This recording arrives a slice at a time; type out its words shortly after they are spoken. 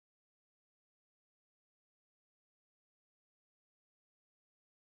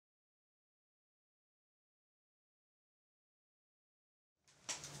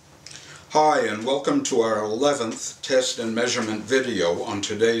Hi, and welcome to our 11th test and measurement video on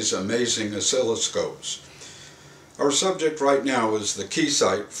today's amazing oscilloscopes. Our subject right now is the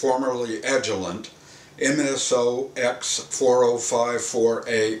Keysight, formerly Agilent, MSO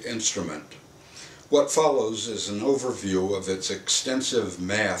X4054A instrument. What follows is an overview of its extensive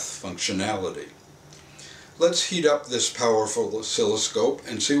math functionality. Let's heat up this powerful oscilloscope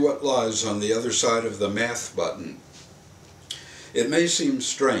and see what lies on the other side of the math button. It may seem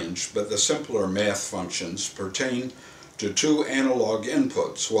strange, but the simpler math functions pertain to two analog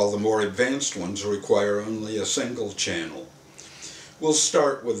inputs, while the more advanced ones require only a single channel. We'll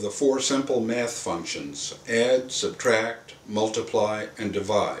start with the four simple math functions: add, subtract, multiply, and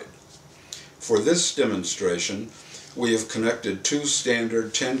divide. For this demonstration, we have connected two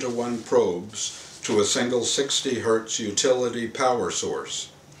standard 10-to-1 probes to a single 60 Hz utility power source.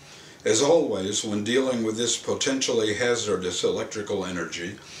 As always, when dealing with this potentially hazardous electrical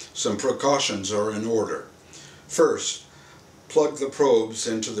energy, some precautions are in order. First, plug the probes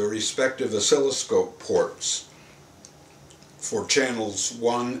into the respective oscilloscope ports for channels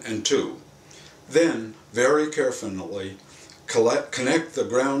 1 and 2. Then, very carefully, connect the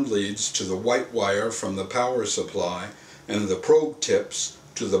ground leads to the white wire from the power supply and the probe tips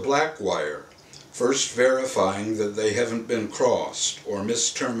to the black wire, first verifying that they haven't been crossed or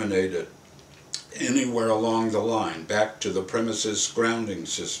misterminated anywhere along the line back to the premises grounding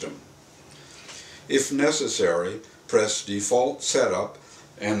system. If necessary, press Default Setup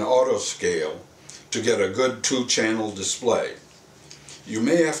and Auto Scale to get a good two-channel display. You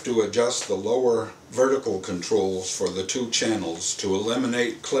may have to adjust the lower vertical controls for the two channels to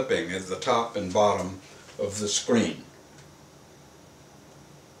eliminate clipping at the top and bottom of the screen.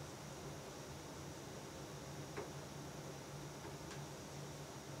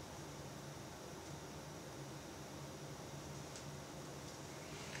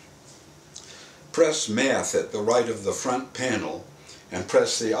 Press Math at the right of the front panel and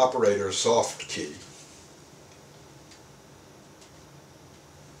press the operator soft key.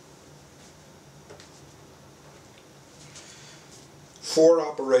 Four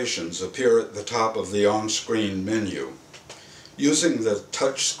operations appear at the top of the on-screen menu. Using the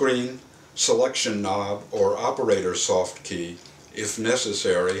touchscreen, selection knob, or operator soft key, if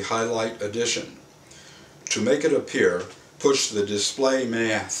necessary, highlight Addition. To make it appear, push the Display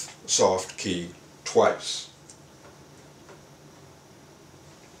Math soft key twice.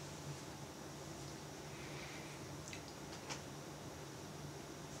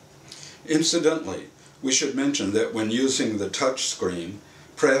 Incidentally, we should mention that when using the touch screen,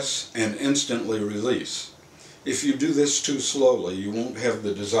 press and instantly release. If you do this too slowly, you won't have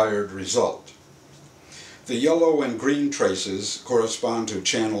the desired result. The yellow and green traces correspond to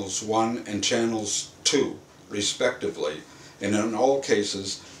channels 1 and channels 2, respectively, and in all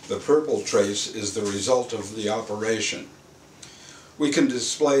cases, the purple trace is the result of the operation. We can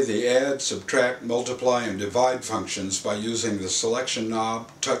display the add, subtract, multiply, and divide functions by using the selection knob,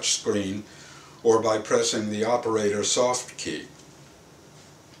 touch screen, or by pressing the operator soft key.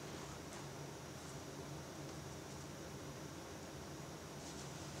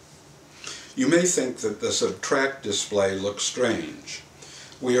 You may think that the subtract display looks strange.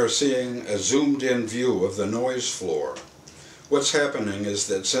 We are seeing a zoomed-in view of the noise floor. What's happening is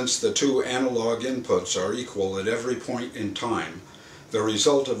that since the two analog inputs are equal at every point in time, the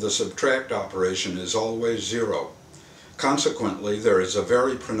result of the subtract operation is always 0. Consequently, there is a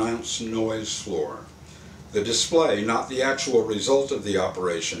very pronounced noise floor. The display, not the actual result of the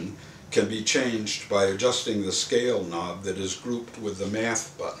operation, can be changed by adjusting the scale knob that is grouped with the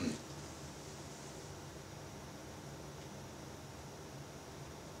Math button.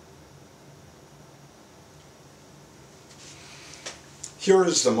 Here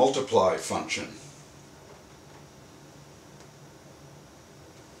is the multiply function.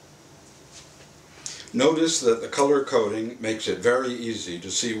 Notice that the color coding makes it very easy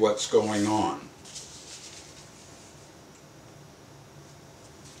to see what's going on.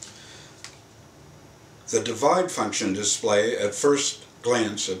 The divide function display at first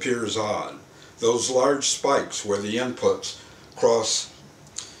glance appears odd. Those large spikes where the inputs cross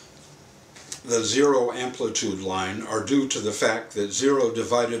the 0 amplitude line are due to the fact that 0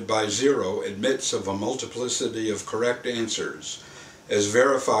 divided by 0 admits of a multiplicity of correct answers, as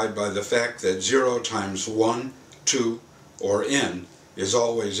verified by the fact that 0 times 1, 2, or n is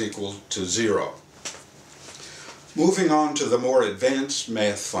always equal to 0. Moving on to the more advanced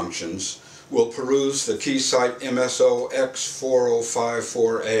math functions, we'll peruse the Keysight MSO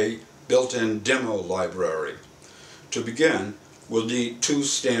X4054A built-in demo library. To begin, we'll need two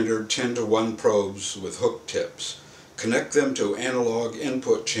standard 10-to-1 probes with hook tips. Connect them to analog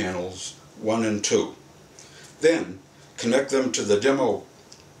input channels 1 and 2. Then, connect them to the demo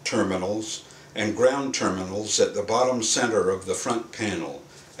terminals and ground terminals at the bottom center of the front panel,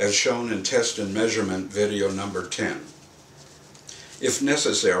 as shown in test and measurement video number 10. If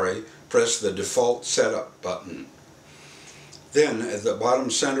necessary, press the default setup button. Then, at the bottom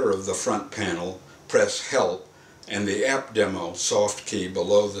center of the front panel, press Help and the App Demo soft key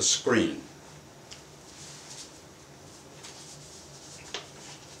below the screen.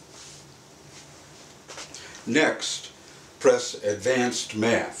 Next, press Advanced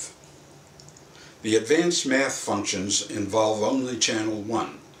Math. The Advanced Math functions involve only channel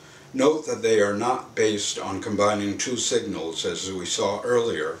 1. Note that they are not based on combining two signals as we saw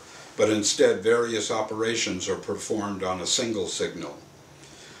earlier, but instead various operations are performed on a single signal.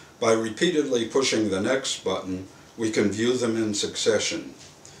 By repeatedly pushing the next button, we can view them in succession.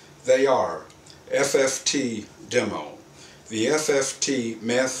 They are Fft Demo. The Fft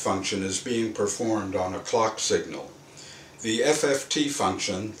math function is being performed on a clock signal. The Fft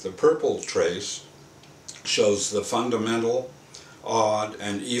function, the purple trace, shows the fundamental, odd,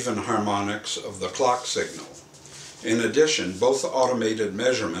 and even harmonics of the clock signal. In addition, both automated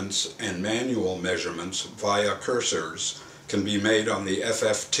measurements and manual measurements via cursors can be made on the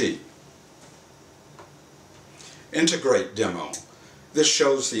Fft. Integrate Demo. This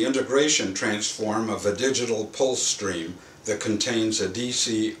shows the integration transform of a digital pulse stream that contains a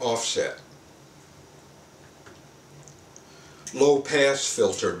DC offset. Low-pass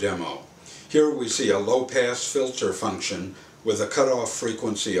filter demo. Here we see a low-pass filter function with a cutoff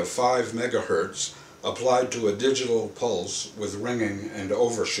frequency of 5 MHz applied to a digital pulse with ringing and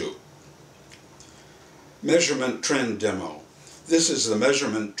overshoot. Measurement trend demo. This is the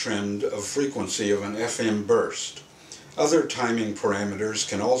measurement trend of frequency of an FM burst. Other timing parameters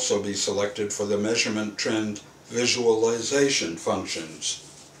can also be selected for the measurement trend visualization functions.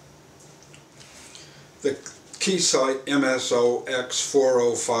 The Keysight MSO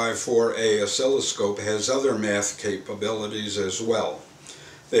X4054A oscilloscope has other math capabilities as well.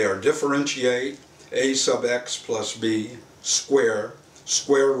 They are differentiate, a sub x plus b, square,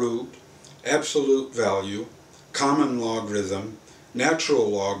 square root, absolute value, common logarithm, natural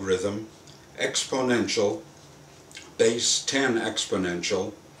logarithm, exponential, base 10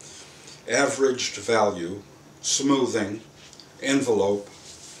 exponential, averaged value, smoothing, envelope,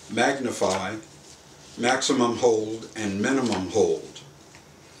 magnify, maximum hold, and minimum hold.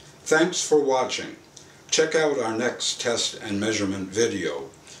 Thanks for watching. Check out our next test and measurement video.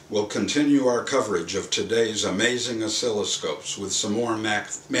 We'll continue our coverage of today's amazing oscilloscopes with some more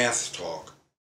math talk.